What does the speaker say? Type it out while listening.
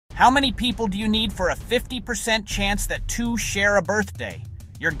How many people do you need for a 50% chance that two share a birthday?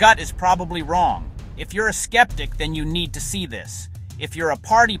 Your gut is probably wrong. If you're a skeptic, then you need to see this. If you're a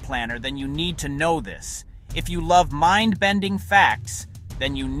party planner, then you need to know this. If you love mind-bending facts,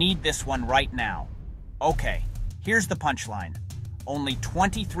 then you need this one right now. Okay, here's the punchline. Only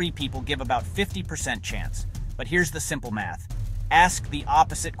 23 people give about 50% chance. But here's the simple math. Ask the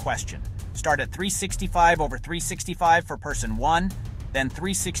opposite question. Start at 365 over 365 for person 1, then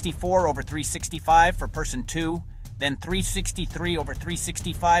 364 over 365 for person 2, then 363 over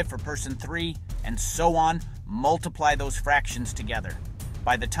 365 for person 3, and so on. Multiply those fractions together.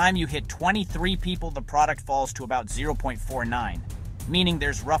 By the time you hit 23 people, the product falls to about 0.49, meaning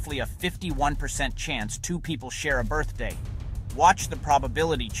there's roughly a 51% chance two people share a birthday. Watch the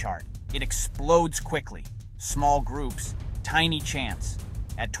probability chart. It explodes quickly. Small groups, tiny chance.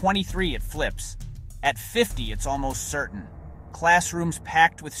 At 23, it flips. At 50, it's almost certain. Classrooms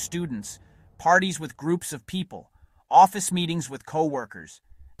packed with students, parties with groups of people, office meetings with coworkers.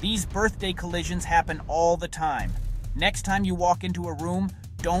 These birthday collisions happen all the time. Next time you walk into a room,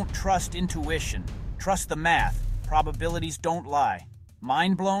 don't trust intuition. Trust the math. Probabilities don't lie.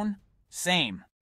 Mind blown? Same.